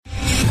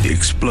The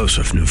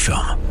explosive new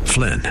film,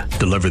 Flynn,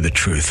 deliver the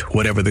truth,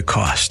 whatever the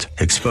cost.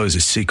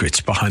 Exposes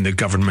secrets behind the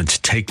government's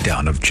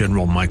takedown of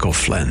General Michael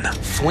Flynn.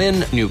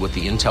 Flynn knew what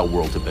the intel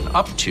world had been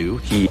up to.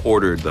 He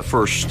ordered the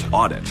first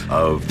audit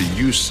of the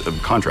use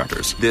of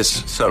contractors.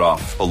 This set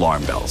off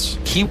alarm bells.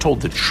 He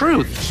told the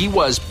truth. He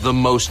was the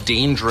most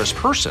dangerous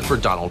person for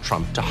Donald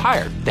Trump to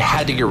hire. They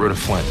had to get rid of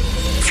Flynn.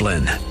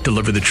 Flynn,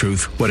 deliver the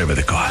truth, whatever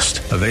the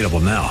cost. Available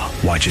now.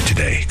 Watch it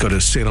today. Go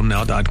to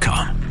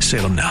salemnow.com.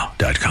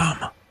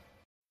 salemnow.com.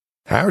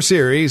 Our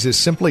series is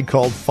simply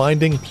called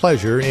Finding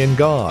Pleasure in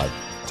God.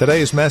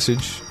 Today's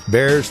message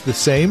bears the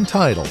same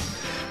title.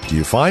 Do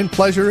you find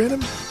pleasure in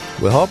Him?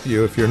 We'll help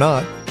you if you're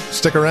not.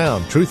 Stick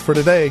around. Truth for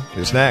Today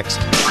is next.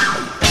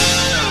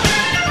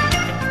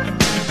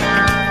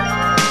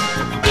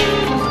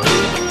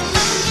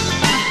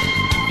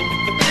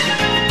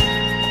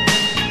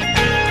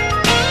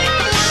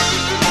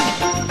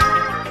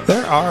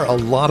 There are a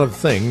lot of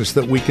things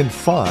that we can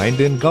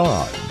find in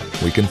God.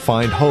 We can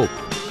find hope,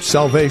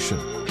 salvation,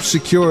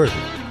 security,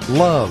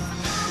 love.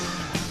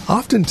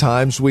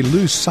 Oftentimes we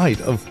lose sight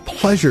of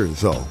pleasure,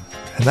 though,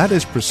 and that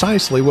is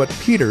precisely what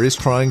Peter is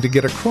trying to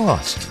get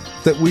across,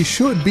 that we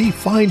should be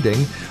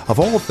finding, of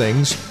all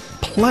things,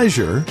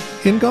 pleasure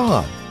in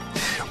God.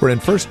 We're in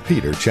 1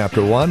 Peter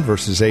chapter 1,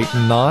 verses 8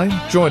 and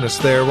 9. Join us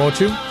there, won't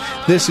you?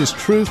 This is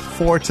Truth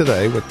for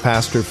Today with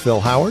Pastor Phil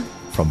Howard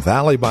from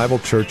Valley Bible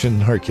Church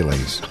in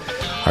Hercules.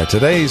 Our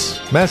today's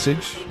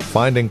message,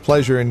 Finding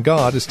Pleasure in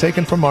God, is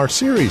taken from our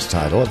series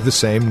title of the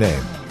same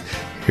name.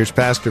 Here's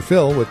Pastor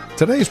Phil with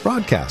today's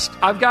broadcast.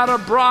 I've got a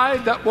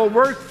bride that will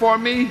work for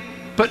me,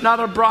 but not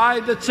a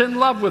bride that's in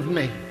love with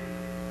me.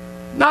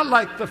 Not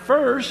like the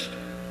first.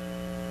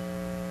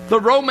 The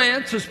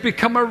romance has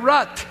become a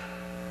rut.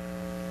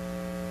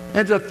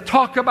 And to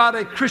talk about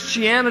a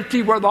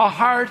Christianity where the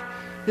heart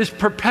is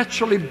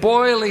perpetually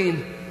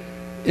boiling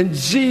in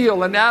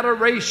zeal and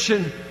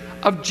adoration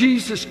of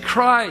Jesus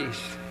Christ,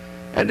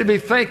 and to be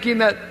thinking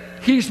that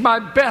He's my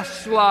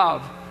best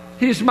love,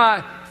 He's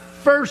my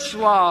first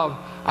love.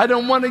 I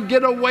don't want to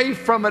get away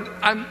from it.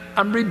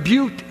 I'm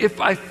rebuked if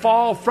I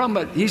fall from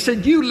it. He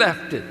said, you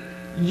left it.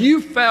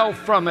 You fell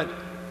from it.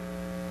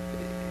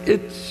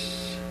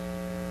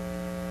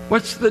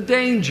 What's the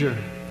danger?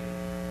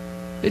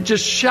 It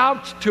just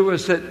shouts to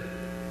us that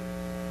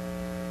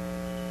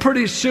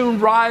pretty soon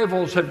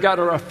rivals have got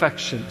our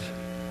affections.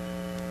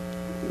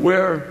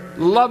 We're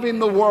loving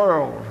the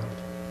world.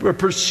 We're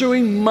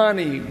pursuing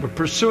money. We're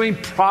pursuing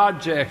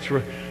projects.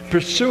 We're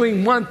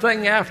pursuing one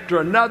thing after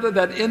another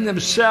that in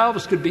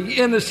themselves could be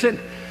innocent.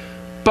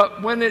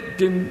 But when it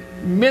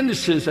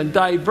diminishes and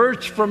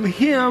diverts from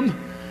Him,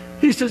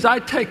 He says, I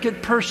take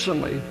it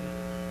personally.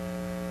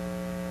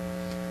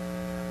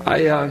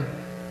 I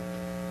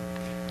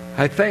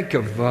think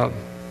of,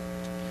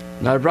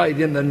 and I write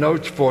in the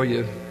notes for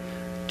you,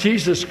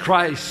 Jesus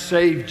Christ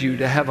saved you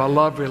to have a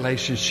love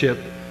relationship,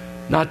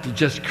 not to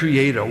just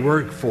create a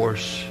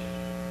workforce.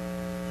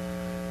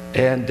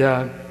 And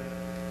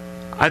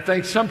I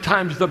think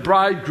sometimes the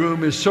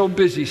bridegroom is so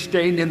busy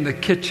staying in the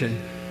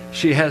kitchen,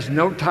 she has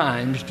no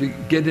time to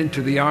get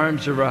into the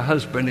arms of her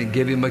husband and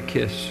give him a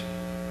kiss.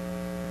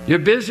 You're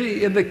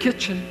busy in the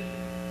kitchen.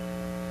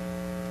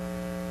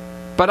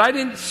 But I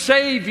didn't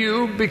save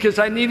you because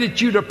I needed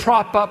you to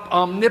prop up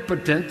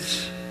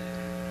omnipotence.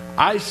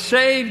 I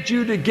saved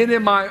you to get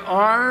in my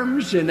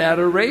arms in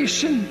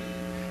adoration,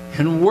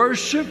 in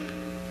worship,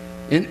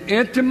 in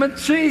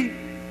intimacy.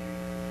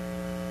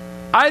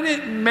 I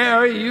didn't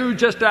marry you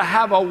just to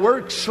have a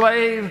work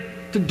slave,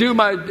 to do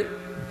my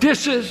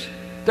dishes,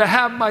 to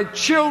have my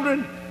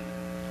children.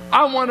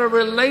 I want a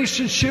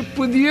relationship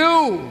with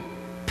you,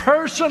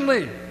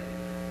 personally.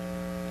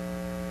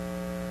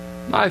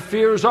 My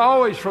fear is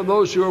always for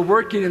those who are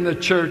working in the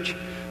church,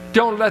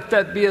 don't let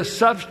that be a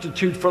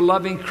substitute for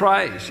loving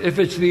Christ. If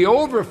it's the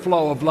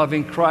overflow of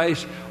loving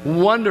Christ,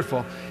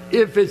 wonderful.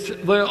 If it's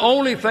the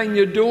only thing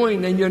you're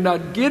doing and you're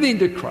not getting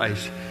to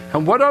Christ.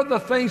 And what are the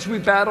things we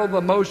battle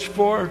the most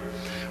for?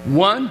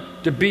 One,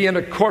 to be in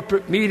a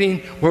corporate meeting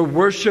where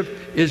worship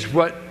is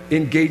what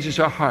engages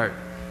our heart.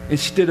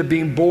 Instead of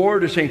being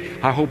bored or saying,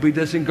 I hope he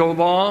doesn't go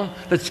long.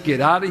 Let's get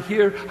out of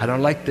here. I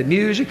don't like the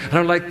music. I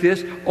don't like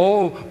this.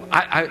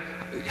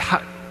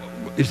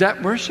 Is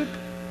that worship?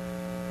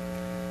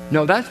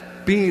 No, that's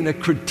being a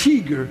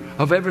critiquer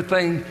of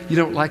everything you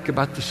don't like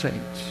about the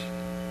saints.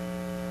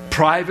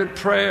 Private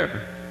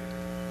prayer.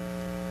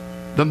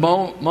 The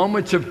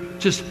moments of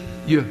just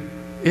you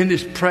in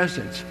His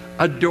presence,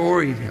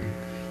 adoring Him.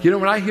 You know,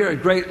 when I hear a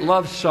great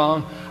love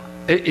song,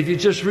 if you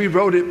just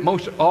rewrote it,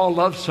 most all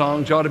love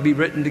songs ought to be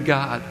written to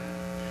God.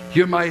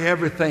 You're my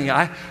everything.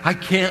 I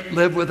can't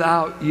live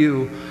without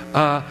you.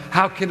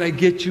 How can I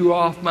get you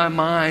off my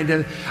mind?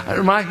 And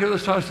when I hear the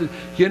song, I say,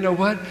 you know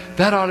what?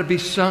 That ought to be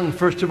sung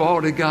first of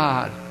all to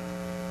God.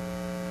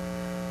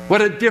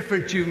 What a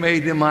difference you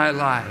made in my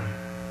life.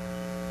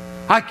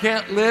 I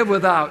can't live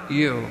without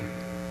you.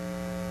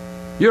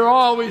 You're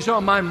always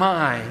on my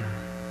mind.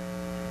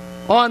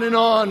 On and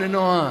on and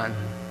on.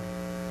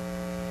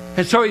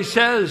 And so he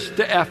says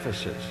to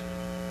Ephesus,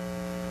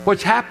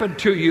 What's happened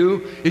to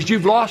you is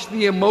you've lost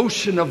the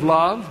emotion of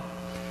love.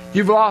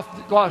 You've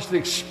lost the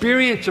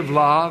experience of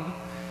love.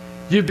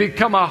 You've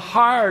become a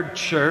hard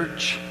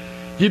church.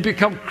 You've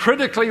become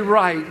critically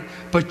right,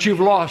 but you've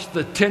lost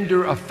the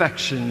tender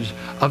affections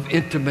of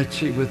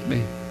intimacy with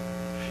me.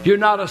 You're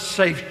not a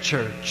safe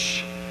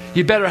church.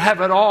 You better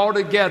have it all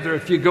together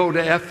if you go to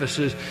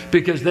Ephesus,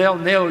 because they'll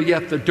nail you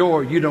at the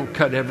door. You don't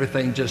cut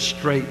everything just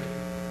straight.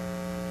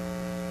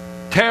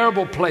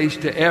 Terrible place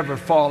to ever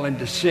fall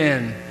into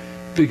sin,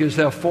 because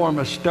they'll form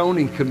a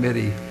stoning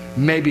committee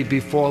maybe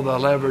before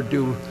they'll ever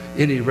do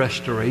any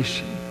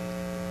restoration.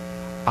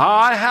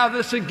 I have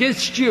this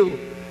against you,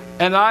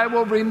 and I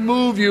will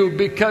remove you,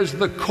 because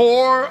the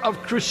core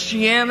of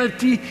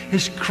Christianity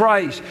is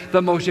Christ.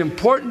 The most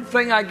important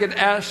thing I could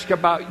ask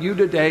about you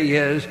today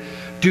is,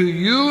 do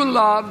you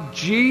love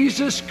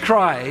Jesus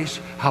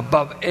Christ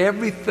above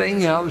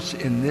everything else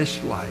in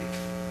this life?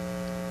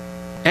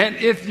 And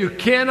if you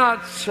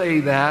cannot say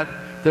that,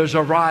 there's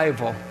a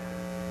rival.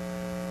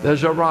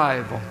 There's a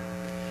rival.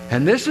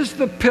 And this is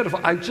the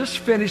pitiful. I just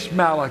finished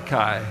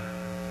Malachi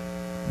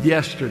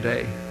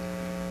yesterday.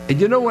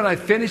 And you know, when I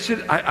finished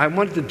it, I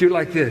wanted to do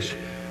like this.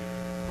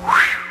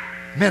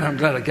 Whew. Man, I'm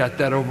glad I got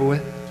that over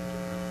with.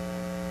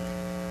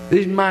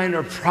 These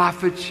minor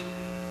prophets,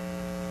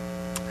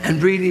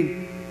 and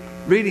reading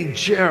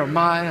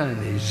Jeremiah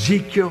and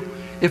Ezekiel.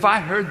 If I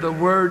heard the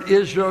word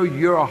Israel,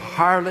 you're a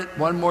harlot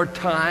one more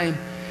time.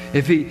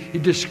 If he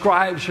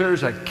describes her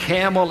as a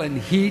camel in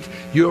heat,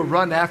 you'll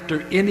run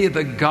after any of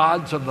the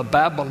gods of the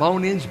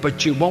Babylonians,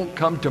 but you won't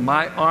come to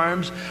my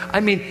arms.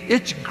 I mean,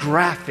 it's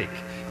graphic.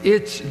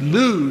 It's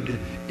lewd.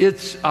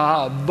 It's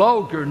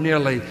vulgar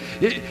nearly.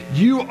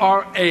 You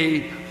are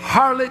a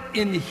harlot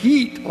in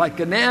heat like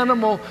an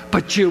animal,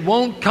 but you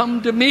won't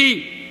come to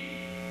me.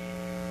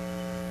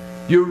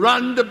 You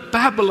run to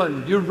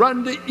Babylon, you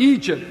run to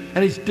Egypt,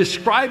 and he's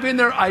describing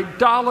their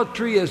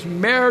idolatry as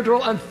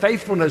marital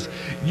unfaithfulness.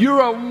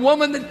 You're a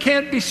woman that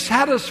can't be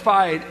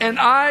satisfied, and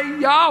I,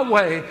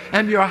 Yahweh,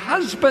 am your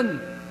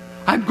husband.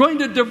 I'm going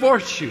to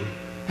divorce you.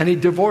 And he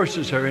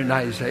divorces her in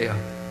Isaiah.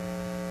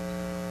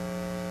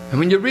 And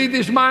when you read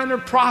these minor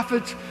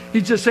prophets,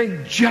 he's just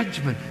saying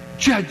judgment,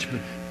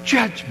 judgment,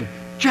 judgment,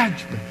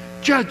 judgment,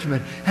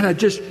 judgment. And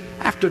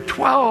after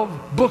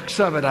 12 books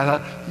of it, I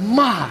thought,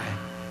 my,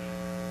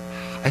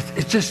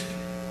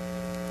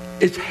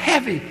 it's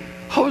heavy.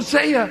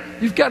 Hosea,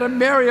 you've got to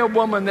marry a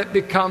woman that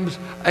becomes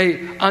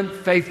an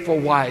unfaithful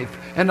wife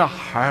and a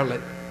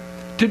harlot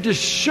to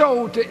just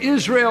show to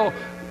Israel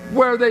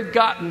where they've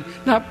gotten.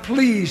 Now,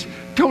 please,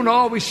 don't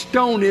always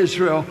stone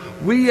Israel.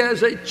 We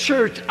as a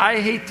church, I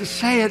hate to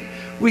say it,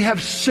 we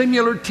have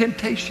similar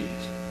temptations.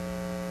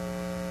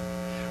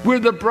 We're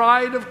the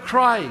bride of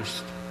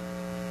Christ.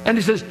 And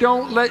he says,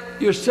 don't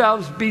let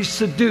yourselves be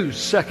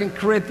seduced. 2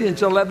 Corinthians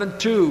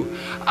 11:2.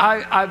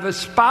 I've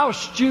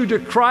espoused you to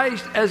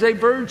Christ as a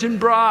virgin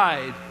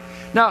bride.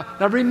 Now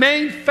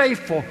remain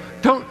faithful.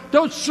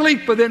 Don't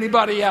sleep with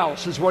anybody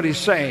else, is what he's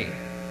saying.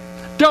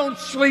 Don't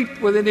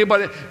sleep with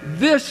anybody.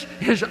 This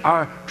is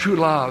our true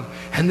love.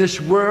 And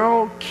this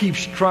world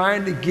keeps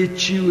trying to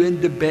get you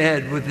into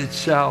bed with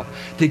itself,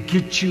 to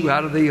get you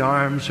out of the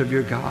arms of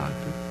your God.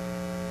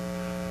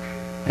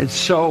 And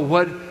so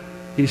what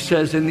he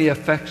says in the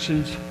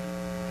affections,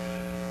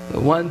 the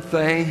one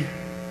thing,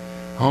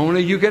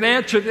 only you can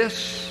answer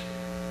this.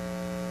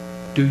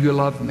 Do you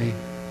love me,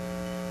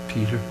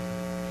 Peter?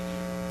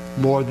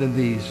 More than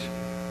these?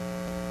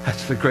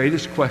 That's the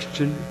greatest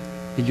question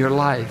in your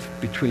life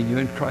between you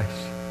and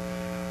Christ.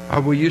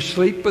 Or will you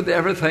sleep with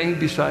everything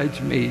besides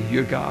me,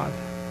 your God?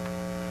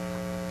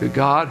 Your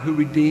God who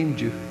redeemed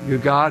you, your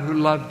God who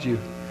loved you,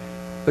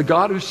 the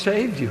God who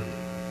saved you.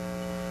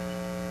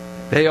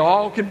 They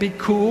all can be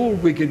cool.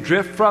 We can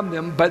drift from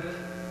them. But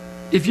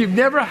if you've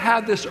never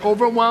had this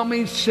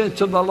overwhelming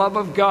sense of the love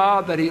of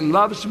God, that he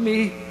loves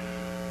me,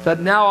 that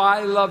now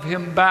I love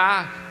him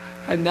back,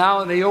 and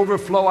now in the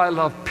overflow I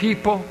love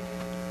people,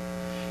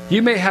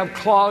 you may have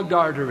clogged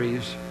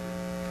arteries.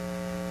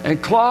 And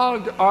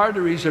clogged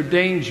arteries are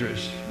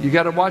dangerous. You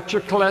got to watch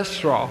your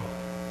cholesterol.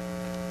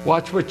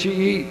 Watch what you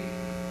eat.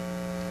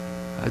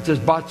 I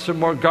just bought some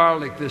more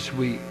garlic this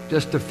week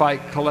just to fight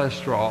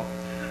cholesterol.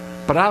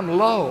 But I'm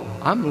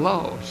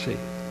low, see.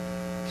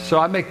 So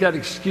I make that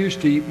excuse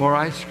to eat more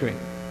ice cream.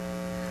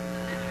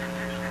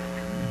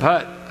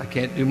 But I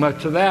can't do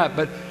much of that.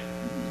 But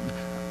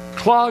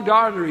clogged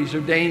arteries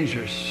are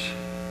dangerous.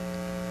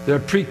 They're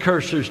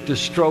precursors to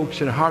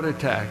strokes and heart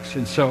attacks.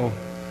 And so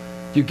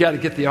you've got to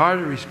get the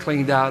arteries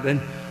cleaned out. And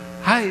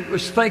I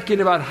was thinking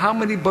about how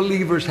many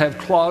believers have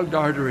clogged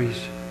arteries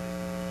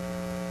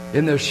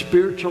in their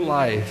spiritual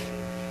life.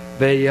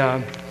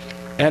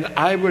 And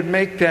I would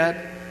make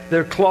that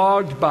they're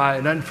clogged by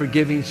an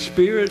unforgiving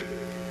spirit.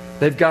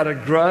 They've got a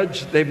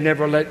grudge they've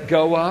never let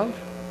go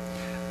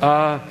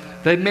of.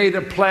 They made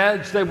a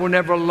pledge they will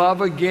never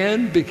love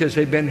again because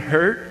they've been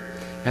hurt.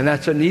 And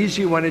that's an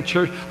easy one in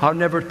church. I'll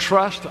never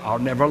trust. I'll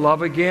never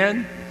love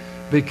again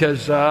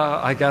because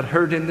I got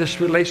hurt in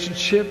this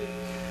relationship.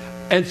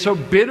 And so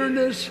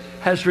bitterness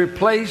has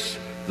replaced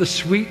the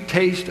sweet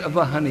taste of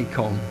the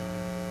honeycomb.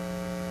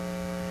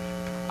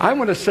 I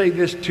want to say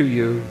this to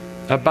you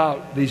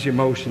about these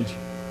emotions,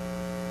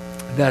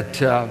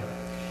 that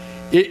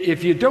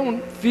if you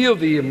don't feel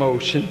the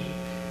emotion,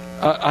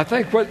 I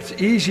think what's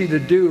easy to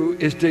do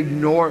is to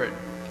ignore it.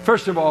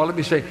 First of all, let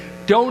me say,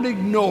 don't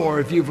ignore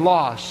if you've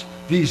lost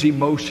these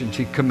emotions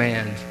he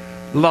commands.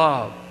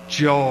 Love,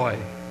 joy,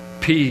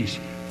 peace,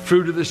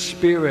 fruit of the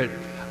Spirit,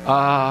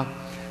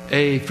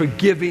 a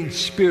forgiving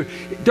spirit.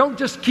 Don't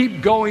just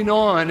keep going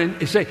on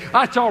and say,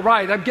 that's all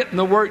right, I'm getting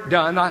the work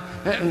done.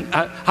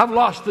 I've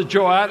lost the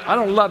joy. I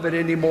don't love it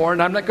anymore,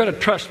 and I'm not going to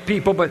trust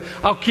people, but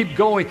I'll keep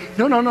going.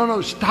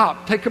 No,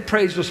 stop. Take a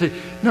praise and say,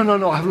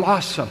 no, I've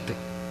lost something.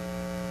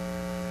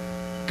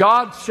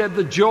 God said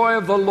the joy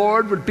of the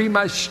Lord would be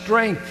my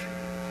strength.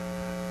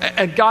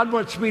 And God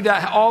wants me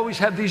to always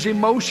have these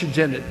emotions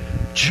in it.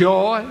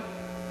 Joy,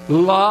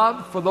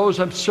 love for those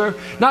I'm serving.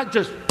 Not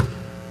just,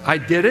 I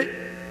did it.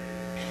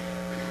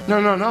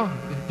 No.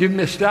 You've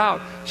missed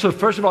out. So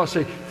first of all,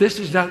 say, this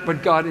is not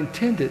what God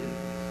intended.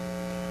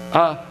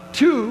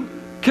 2,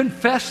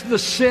 confess the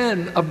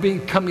sin of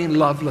becoming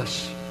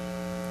loveless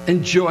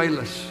and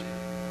joyless.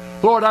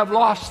 Lord, I've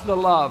lost the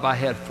love I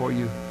had for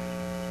you.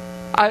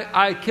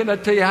 I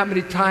cannot tell you how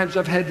many times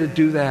I've had to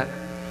do that.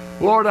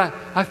 Lord,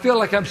 I feel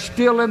like I'm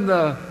still in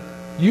the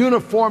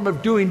uniform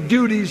of doing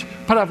duties,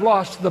 but I've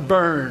lost the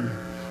burn.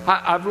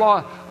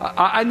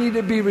 I need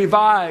to be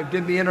revived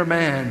in the inner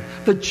man.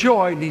 The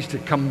joy needs to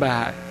come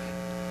back.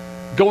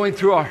 Going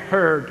through a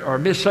hurt or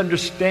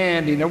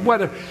misunderstanding or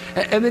whatever.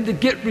 And then to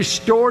get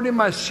restored in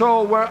my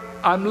soul where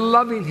I'm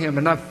loving him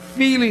and I'm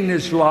feeling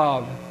his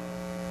love.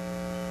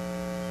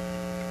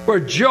 Where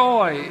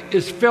joy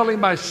is filling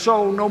my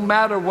soul no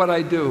matter what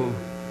I do.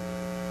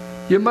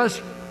 You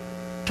must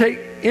take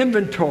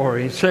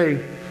inventory and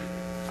say,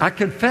 I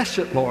confess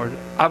it, Lord.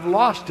 I've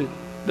lost it.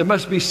 There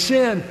must be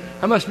sin.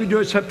 I must be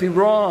doing something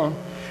wrong.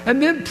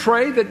 And then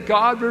pray that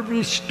God will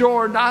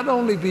restore not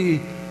only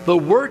the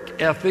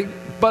work ethic,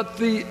 but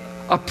the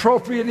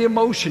appropriate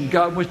emotion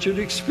God wants you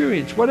to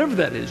experience, whatever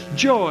that is.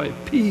 Joy,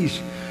 peace.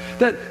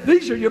 That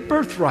these are your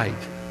birthright.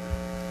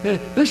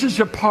 This is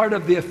a part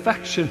of the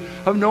affection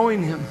of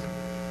knowing him.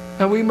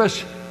 And we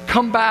must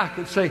come back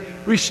and say,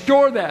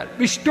 restore that.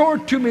 Restore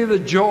to me the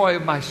joy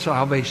of my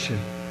salvation.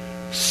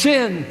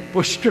 Sin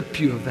will strip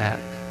you of that.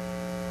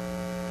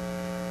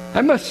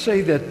 I must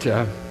say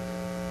that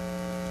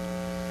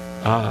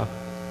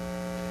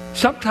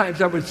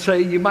sometimes I would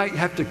say you might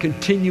have to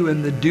continue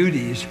in the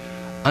duties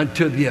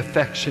until the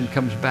affection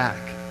comes back.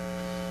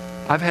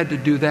 I've had to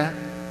do that.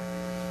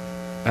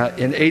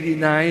 In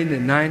 89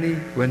 and 90,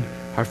 when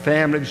our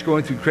family was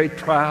going through great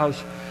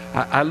trials,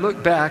 I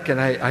look back and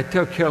I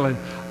tell Carolyn,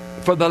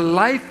 for the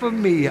life of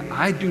me,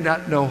 I do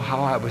not know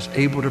how I was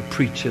able to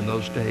preach in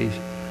those days,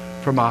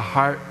 for my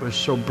heart was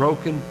so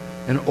broken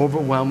and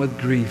overwhelmed with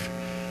grief.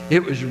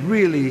 It was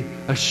really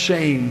a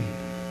shame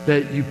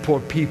that you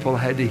poor people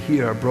had to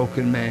hear a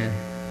broken man.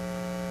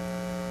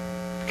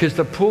 Because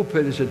the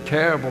pulpit is a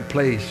terrible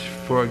place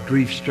for a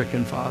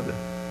grief-stricken father.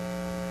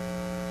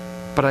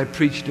 But I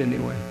preached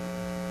anyway.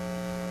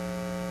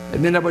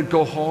 And then I would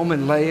go home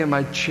and lay in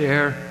my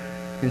chair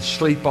and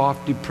sleep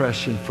off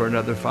depression for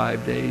another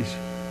 5 days.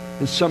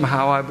 And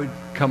somehow I would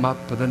come up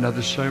with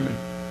another sermon.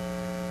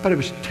 But it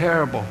was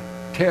terrible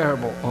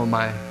on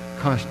my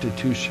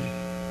constitution.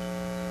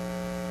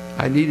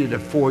 I needed a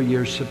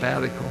 4-year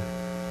sabbatical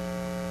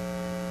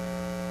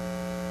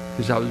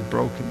because I was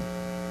broken.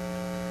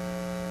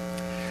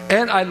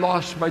 And I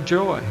lost my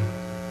joy.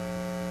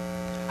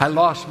 I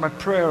lost my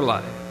prayer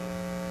life.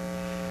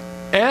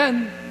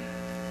 And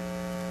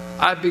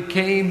I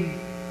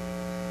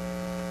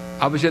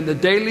was in the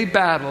daily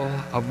battle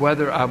of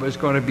whether I was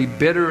going to be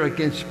bitter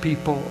against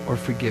people or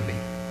forgiving.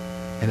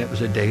 And it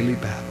was a daily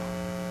battle.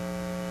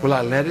 Will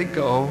I let it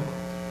go,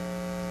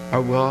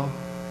 or will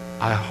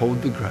I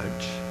hold the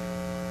grudge?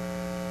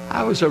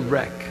 I was a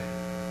wreck.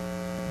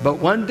 But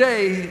one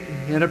day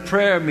in a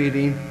prayer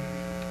meeting,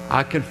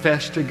 I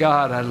confessed to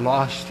God I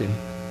lost him.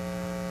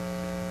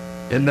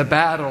 In the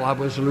battle, I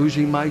was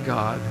losing my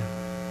God.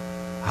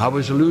 I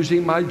was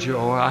losing my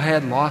joy. I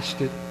had lost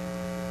it.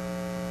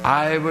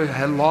 I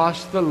had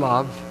lost the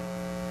love.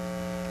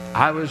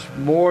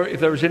 If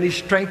there was any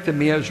strength in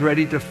me, I was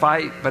ready to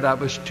fight, but I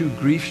was too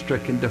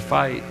grief-stricken to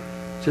fight.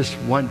 Just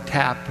one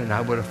tap and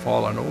I would have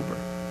fallen over.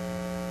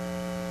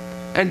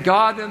 And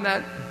God, in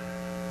that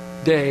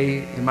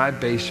day in my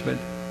basement,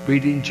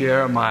 reading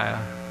Jeremiah,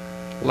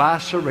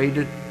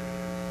 lacerated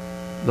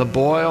the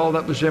boil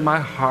that was in my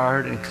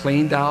heart and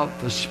cleaned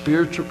out the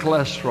spiritual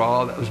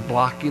cholesterol that was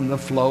blocking the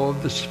flow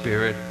of the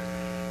Spirit.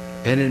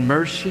 And in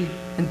mercy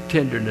and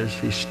tenderness,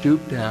 he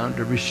stooped down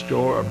to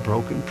restore a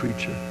broken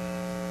preacher.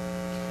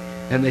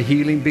 And the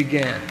healing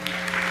began.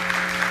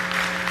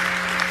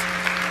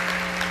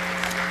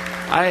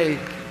 I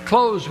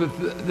close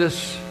with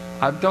this.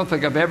 I don't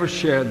think I've ever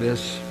shared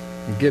this.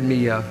 Give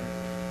me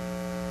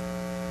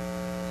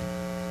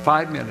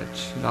 5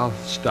 minutes and I'll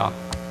stop.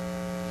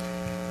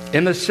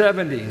 In the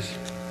 70s,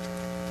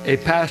 a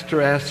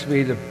pastor asked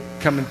me to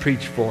come and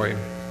preach for him.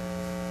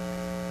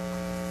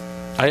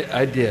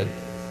 I did.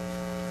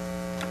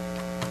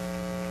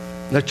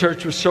 The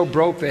church was so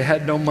broke they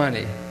had no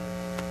money.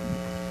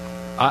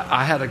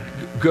 I had a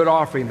good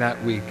offering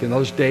that week. In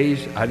those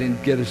days, I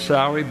didn't get a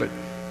salary, but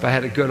if I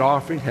had a good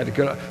offering,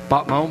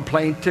 bought my own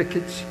plane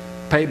tickets,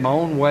 paid my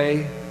own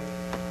way,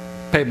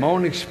 paid my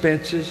own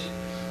expenses,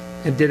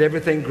 and did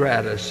everything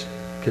gratis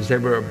because they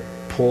were a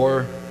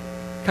poor,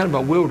 kind of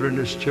a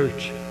wilderness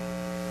church.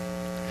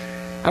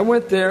 I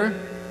went there,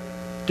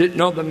 didn't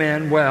know the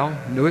man well,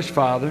 knew his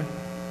father.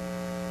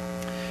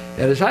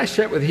 And as I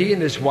sat with he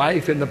and his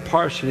wife in the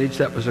parsonage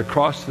that was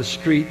across the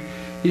street,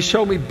 he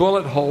showed me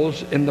bullet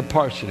holes in the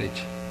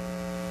parsonage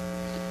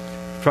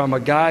from a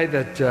guy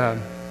that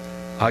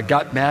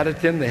got mad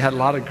at them. They had a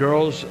lot of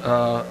girls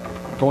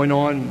going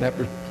on that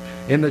were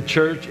in the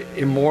church,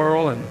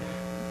 immoral and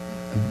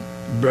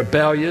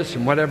rebellious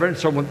and whatever. And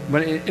so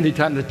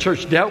anytime the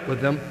church dealt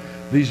with them,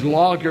 these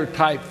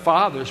lawyer-type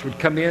fathers would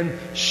come in,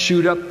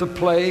 shoot up the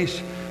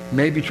place,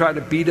 maybe try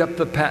to beat up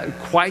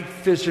quite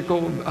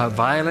physical,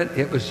 violent.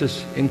 It was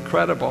just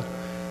incredible.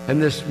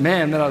 And this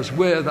man that I was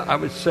with, I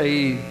would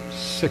say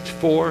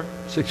 6'4",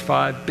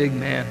 6'5", big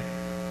man,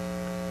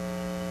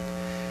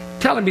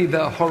 telling me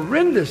the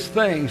horrendous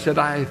things that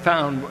I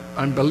found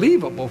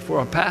unbelievable for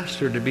a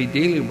pastor to be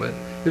dealing with.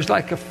 It was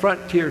like a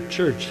frontier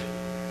church.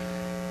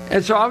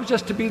 And so I was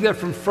just to be there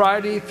from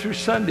Friday through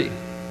Sunday.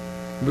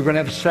 We were going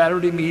to have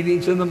Saturday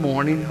meetings in the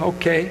morning.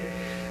 Okay.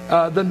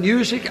 The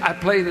music, I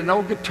played an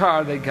old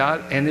guitar they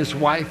got, and his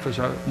wife was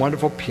a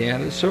wonderful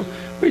pianist. So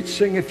we'd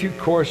sing a few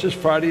choruses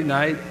Friday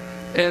night,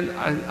 and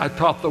I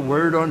taught the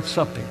word on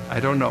something. I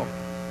don't know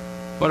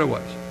what it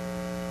was.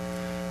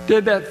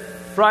 Did that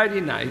Friday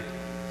night.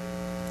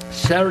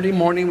 Saturday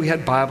morning we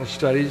had Bible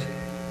studies,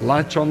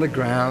 lunch on the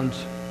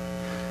grounds.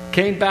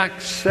 Came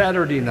back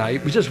Saturday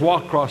night. We just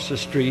walked across the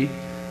street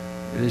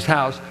in his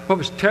house. What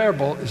was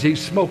terrible is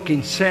he's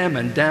smoking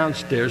salmon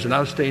downstairs, and I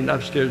was staying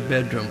upstairs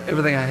bedroom.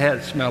 Everything I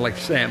had smelled like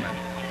salmon.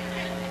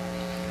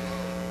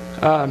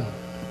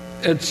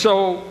 And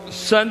so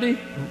Sunday,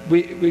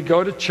 we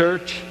go to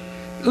church,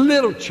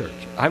 little church.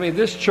 I mean,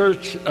 this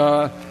church,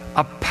 a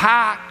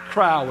packed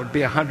crowd would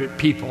be 100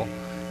 people.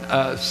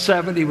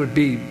 70 would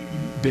be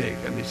big,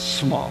 I mean,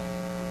 small.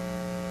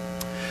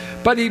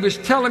 But he was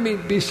telling me,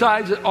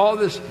 besides all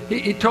this,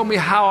 he told me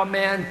how a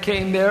man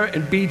came there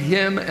and beat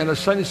him and a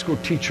Sunday school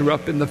teacher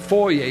up in the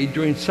foyer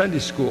during Sunday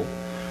school.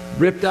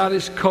 Ripped out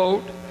his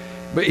coat.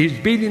 But he's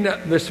beating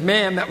up this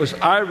man that was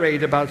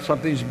irate about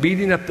something. He's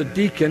beating up the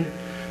deacon.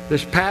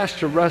 This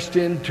pastor rushed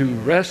in to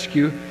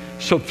rescue.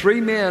 So 3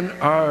 men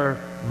are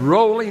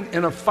rolling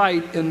in a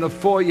fight in the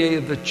foyer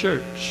of the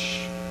church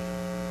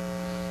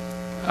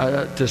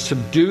to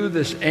subdue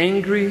this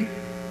angry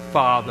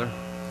father.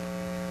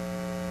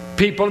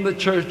 People in the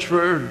church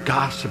were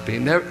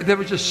gossiping. There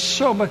was just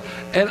so much.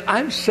 And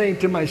I'm saying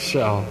to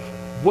myself,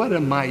 what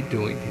am I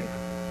doing here?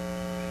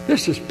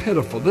 This is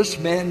pitiful. This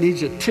man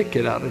needs a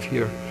ticket out of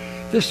here.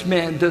 This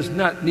man does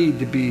not need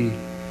to be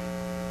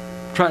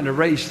trying to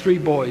raise 3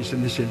 boys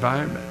in this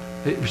environment.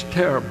 It was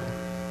terrible.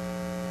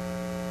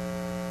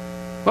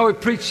 Well, we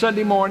preached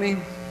Sunday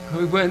morning.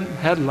 We went,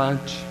 had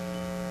lunch.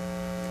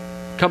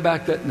 Come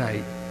back that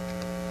night.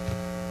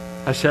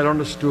 I sat on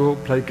a stool,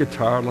 played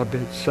guitar a little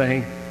bit,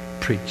 sang,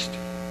 preached.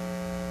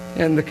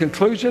 And the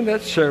conclusion of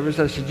that service,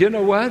 I said, you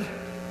know what?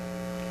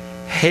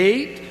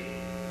 Hate,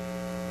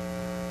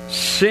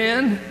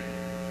 sin,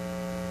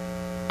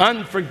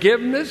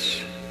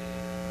 unforgiveness,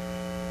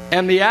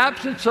 and the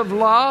absence of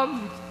love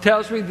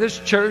tells me this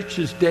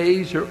church's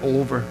days are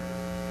over.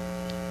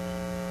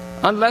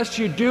 Unless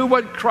you do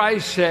what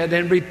Christ said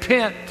and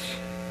repent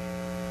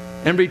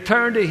and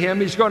return to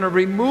Him, He's going to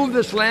remove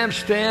this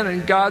lampstand,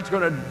 and God's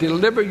going to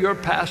deliver your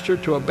pastor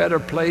to a better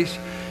place,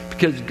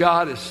 because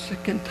God is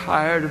sick and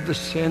tired of the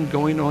sin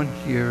going on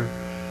here.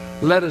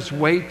 Let us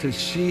wait to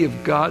see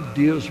if God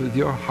deals with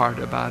your heart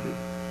about it.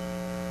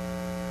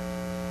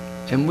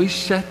 And we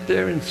sat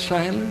there in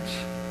silence.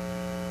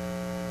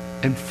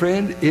 And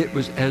friend, it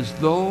was as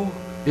though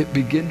it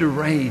began to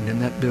rain in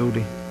that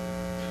building.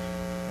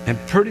 And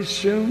pretty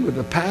soon, with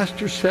the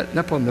pastor sitting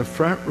up on the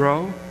front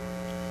row,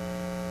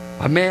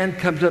 a man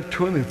comes up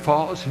to him and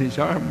falls in his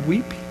arm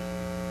weeping.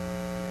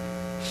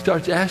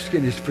 Starts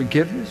asking his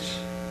forgiveness.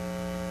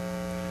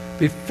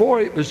 Before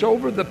it was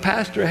over, the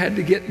pastor had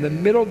to get in the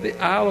middle of the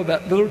aisle of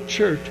that little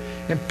church,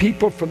 and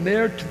people from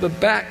there to the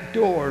back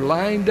door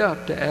lined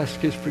up to ask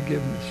his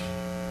forgiveness.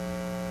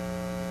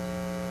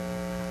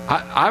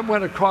 I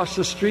went across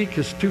the street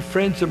because 2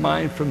 friends of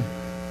mine from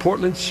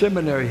Portland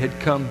Seminary had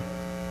come,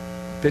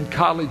 been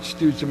college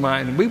students of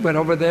mine, and we went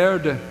over there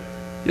to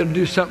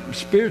do something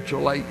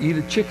spiritual, like eat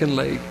a chicken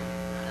leg.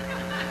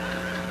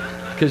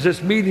 Because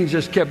this meeting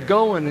just kept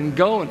going and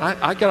going.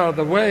 I got out of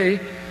the way.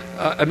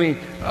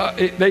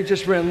 They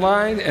just were in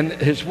line, and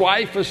his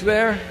wife was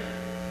there.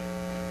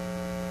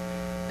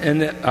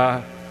 And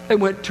they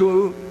went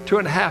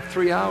 2.5,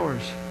 3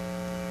 hours.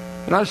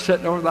 And I was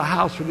sitting over the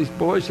house with these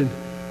boys, and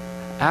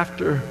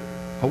after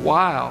a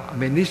while,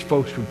 these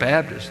folks were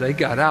Baptists. They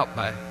got out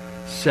by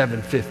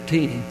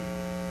 7:15.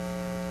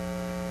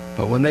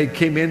 But when they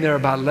came in there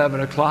about 11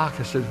 o'clock,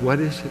 I said, what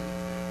is it?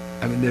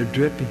 I mean, they're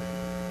dripping.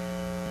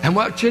 And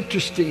what's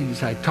interesting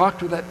is I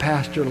talked with that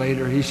pastor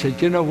later. He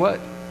said, you know what?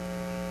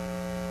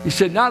 He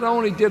said, not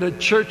only did a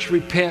church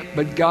repent,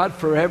 but God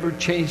forever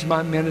changed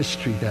my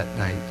ministry that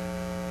night.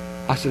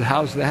 I said,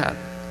 how's that?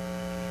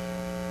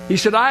 He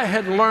said, I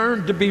had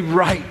learned to be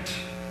right.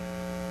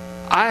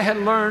 I had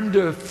learned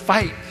to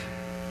fight.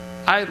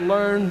 I had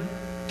learned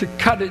to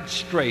cut it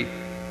straight.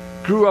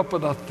 Grew up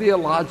with a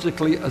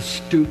theologically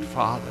astute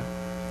father.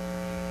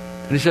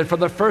 And he said, for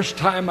the first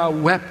time I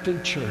wept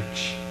in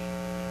church.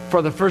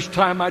 For the first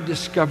time I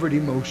discovered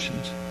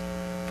emotions.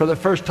 For the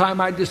first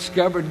time I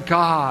discovered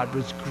God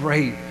was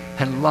great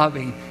and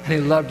loving, and He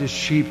loved His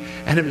sheep,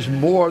 and it was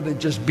more than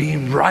just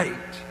being right.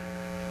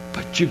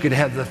 But you could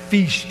have the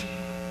feast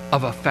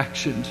of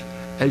affections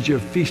as you're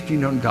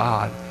feasting on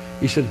God.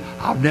 He said,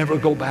 I'll never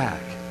go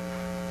back.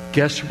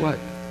 Guess what?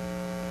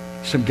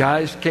 Some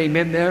guys came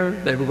in there.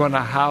 They were going to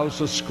house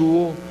a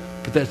school,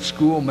 but that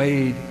school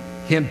made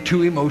him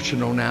too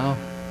emotional now,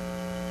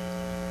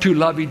 too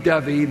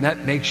lovey-dovey, and that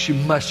makes you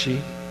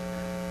mushy.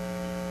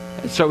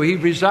 And so he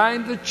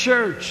resigned the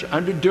church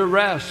under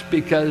duress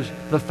because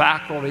the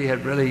faculty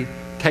had really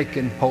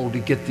taken hold to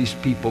get these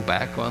people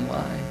back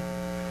online.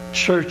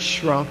 Church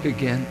shrunk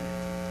again.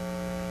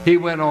 He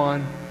went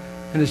on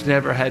and has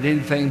never had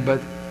anything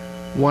but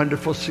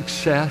wonderful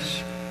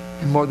success,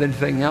 and more than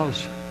anything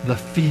else, the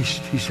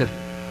feast. He said,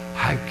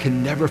 I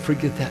can never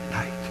forget that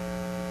night.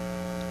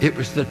 It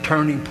was the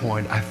turning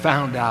point. I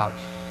found out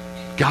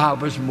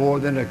God was more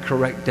than a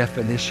correct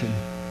definition.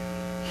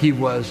 He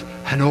was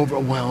an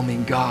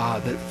overwhelming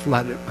God that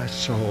flooded my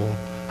soul.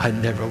 I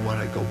never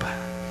want to go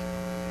back.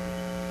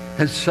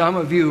 And some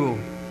of you,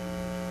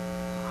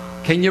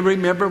 can you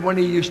remember when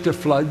He used to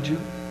flood you?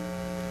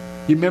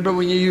 You remember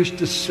when you used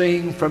to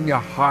sing from your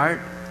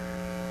heart?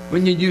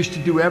 When you used to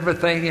do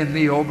everything in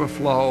the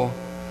overflow?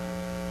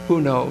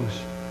 Who knows?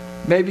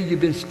 Maybe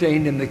you've been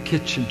staying in the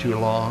kitchen too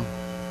long.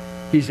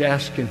 He's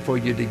asking for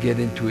you to get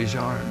into His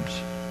arms.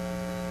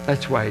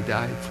 That's why He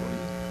died for you.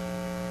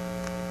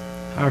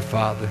 Our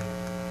Father,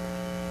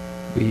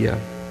 we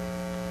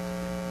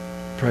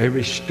pray,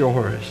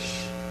 restore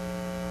us.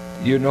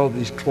 You know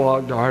these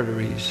clogged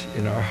arteries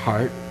in our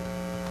heart,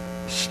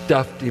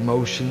 stuffed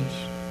emotions,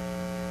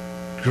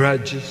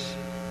 grudges,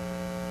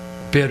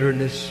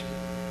 bitterness,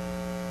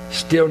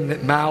 still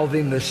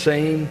mouthing the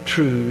same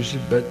truths,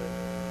 but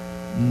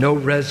no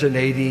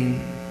resonating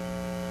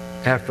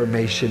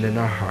affirmation in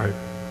our heart.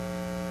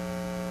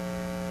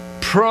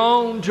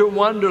 Prone to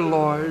wonder,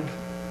 Lord,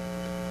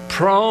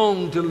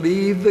 prone to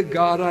leave the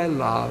God I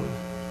love.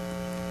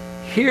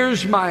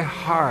 Here's my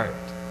heart.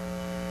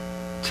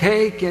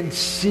 Take and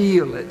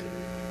seal it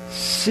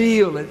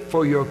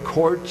for your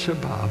courts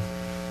above.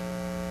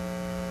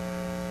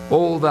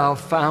 O thou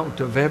fount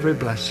of every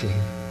blessing,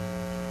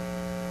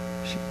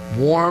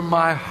 warm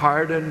my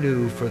heart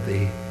anew for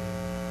Thee.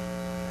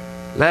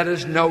 Let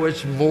us know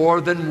it's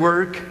more than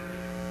work.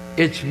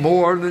 It's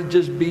more than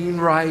just being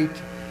right.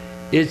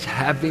 It's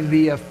having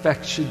the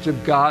affections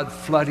of God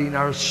flooding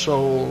our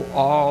soul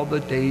all the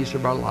days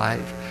of our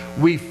life.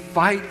 We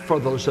fight for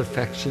those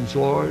affections,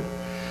 Lord.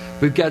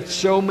 We've got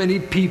so many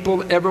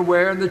people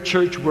everywhere in the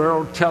church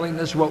world telling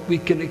us what we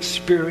can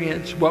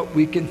experience, what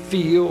we can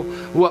feel,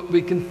 what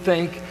we can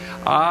think.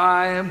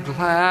 I am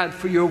glad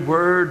for your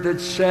word that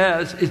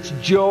says it's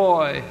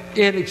joy,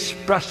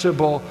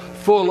 inexpressible,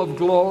 full of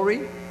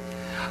glory.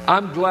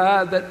 I'm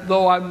glad that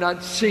though I've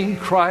not seen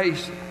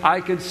Christ,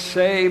 I can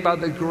say by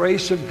the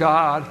grace of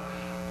God,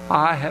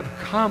 I have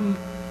come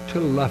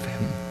to love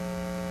Him.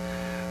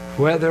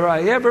 Whether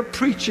I ever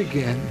preach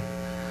again,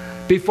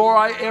 before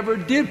I ever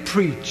did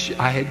preach,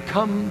 I had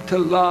come to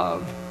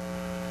love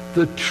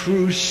the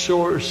true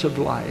source of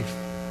life,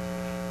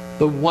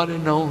 the one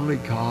and only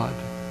God,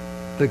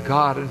 the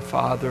God and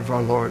Father of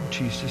our Lord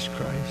Jesus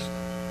Christ.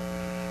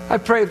 I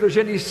pray if there's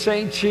any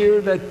saints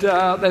here that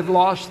they've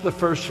lost the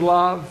first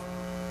love,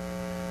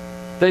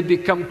 they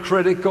become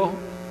critical,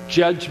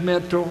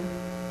 judgmental,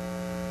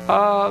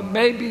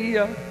 maybe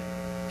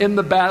in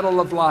the battle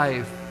of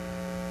life.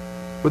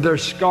 With their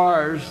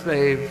scars,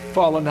 they've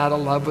fallen out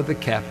of love with the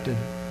captain.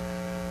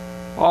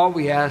 All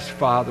we ask,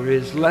 Father,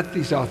 is let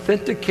these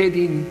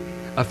authenticating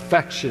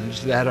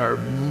affections that are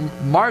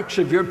marks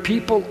of your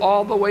people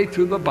all the way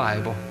through the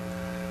Bible,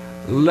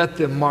 let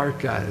them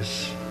mark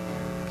us.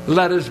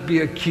 Let us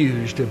be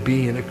accused of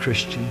being a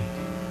Christian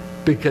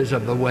because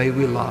of the way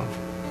we love.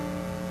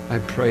 I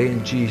pray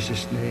in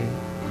Jesus' name.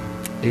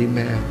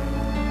 Amen.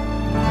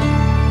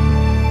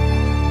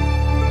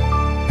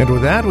 And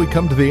with that, we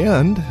come to the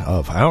end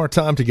of our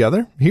time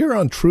together here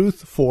on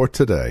Truth for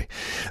Today,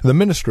 the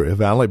ministry of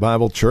Valley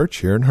Bible Church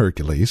here in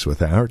Hercules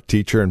with our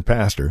teacher and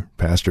pastor,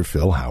 Pastor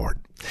Phil Howard.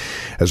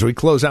 As we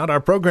close out our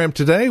program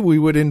today, we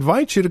would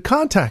invite you to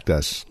contact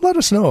us. Let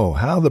us know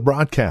how the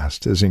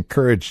broadcast has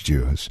encouraged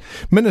you, has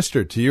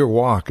ministered to your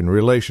walk and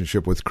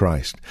relationship with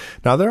Christ.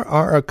 Now, there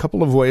are a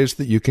couple of ways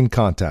that you can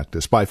contact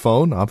us. By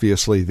phone,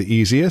 obviously the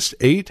easiest,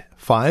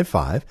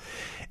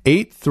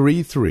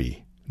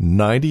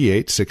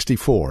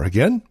 855-833-9864.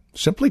 Again,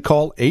 Simply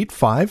call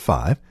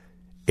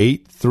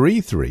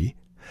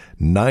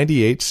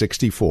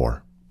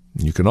 855-833-9864.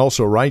 You can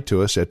also write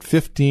to us at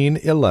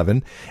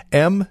 1511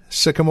 M.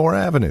 Sycamore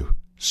Avenue,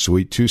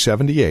 Suite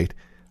 278,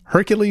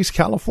 Hercules,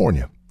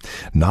 California.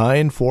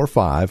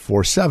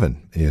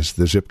 94547 is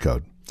the zip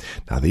code.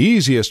 Now, the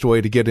easiest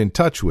way to get in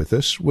touch with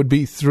us would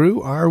be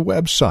through our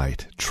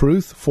website,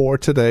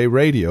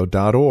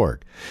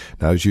 truthfortodayradio.org.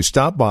 Now, as you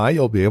stop by,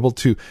 you'll be able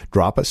to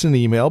drop us an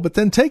email, but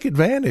then take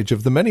advantage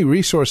of the many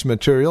resource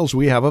materials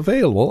we have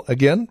available,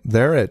 again,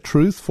 there at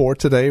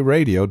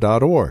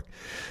truthfortodayradio.org.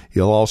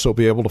 You'll also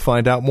be able to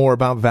find out more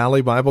about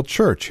Valley Bible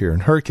Church here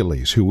in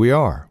Hercules, who we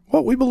are,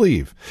 what we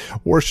believe,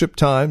 worship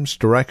times,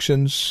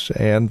 directions,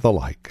 and the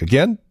like.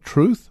 Again,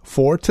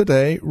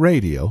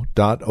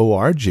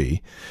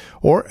 truthfortodayradio.org,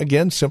 or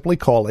again, simply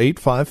call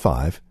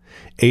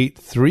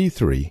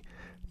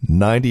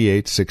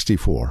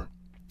 855-833-9864.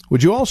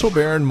 Would you also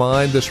bear in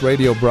mind this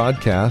radio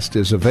broadcast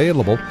is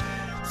available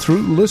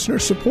through listener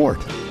support?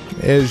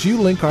 As you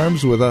link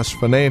arms with us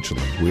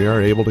financially, we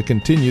are able to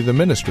continue the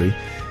ministry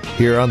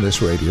here on this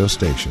radio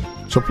station.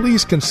 So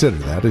please consider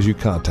that as you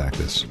contact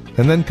us.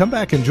 And then come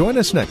back and join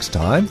us next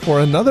time for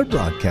another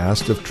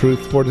broadcast of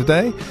Truth for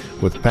Today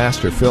with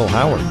Pastor Phil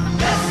Howard.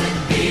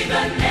 Blessed be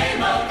the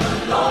name of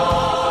the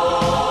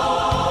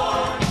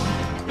Lord.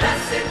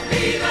 Blessed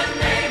be the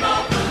name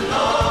of the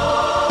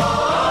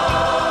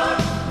Lord.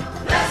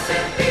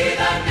 Blessed be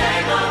the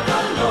name of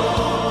the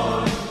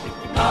Lord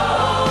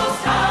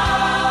Most High.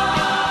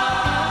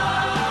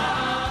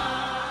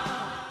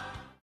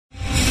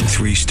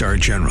 3-star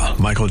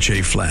General Michael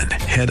J. Flynn,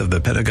 head of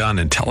the Pentagon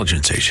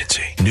Intelligence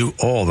Agency, knew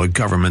all the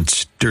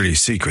government's dirty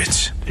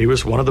secrets. He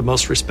was one of the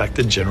most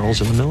respected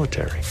generals in the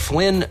military.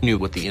 Flynn knew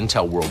what the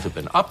intel world had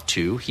been up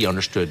to. He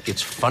understood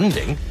its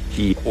funding.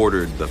 He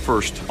ordered the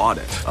first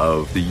audit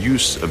of the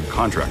use of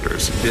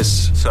contractors.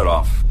 This set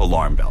off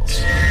alarm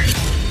bells.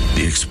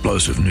 The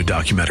explosive new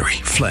documentary,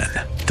 Flynn,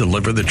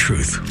 Deliver the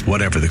Truth,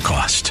 Whatever the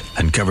Cost,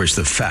 uncovers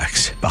the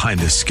facts behind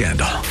this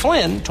scandal.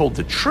 Flynn told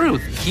the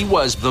truth. He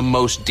was the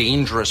most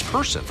dangerous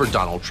person for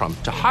Donald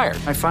Trump to hire.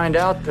 I find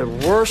out the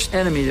worst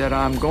enemy that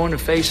I'm going to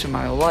face in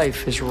my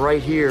life is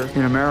right here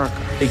in America.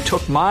 They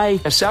took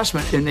my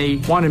assessment and they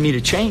wanted me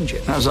to change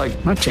it. And I was like,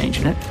 I'm not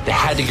changing it. They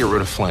had to get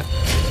rid of Flynn.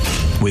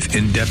 With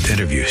in-depth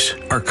interviews,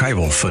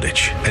 archival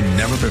footage, and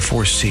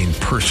never-before-seen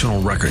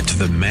personal records of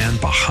the man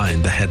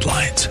behind the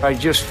headlines. I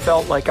just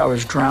felt like I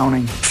was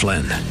drowning.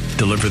 Flynn,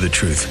 Deliver the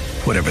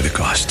Truth, Whatever the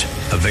Cost.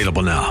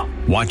 Available now.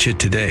 Watch it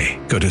today.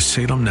 Go to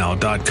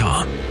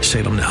salemnow.com.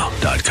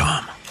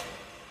 salemnow.com.